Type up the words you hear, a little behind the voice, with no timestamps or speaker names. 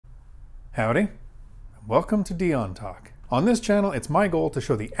Howdy, welcome to Dion Talk. On this channel, it's my goal to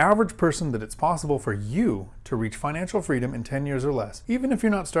show the average person that it's possible for you to reach financial freedom in 10 years or less, even if you're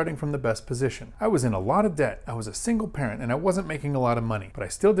not starting from the best position. I was in a lot of debt, I was a single parent, and I wasn't making a lot of money, but I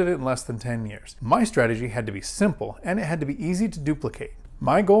still did it in less than 10 years. My strategy had to be simple, and it had to be easy to duplicate.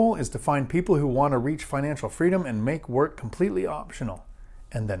 My goal is to find people who want to reach financial freedom and make work completely optional,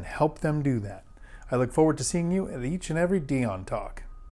 and then help them do that. I look forward to seeing you at each and every Dion Talk.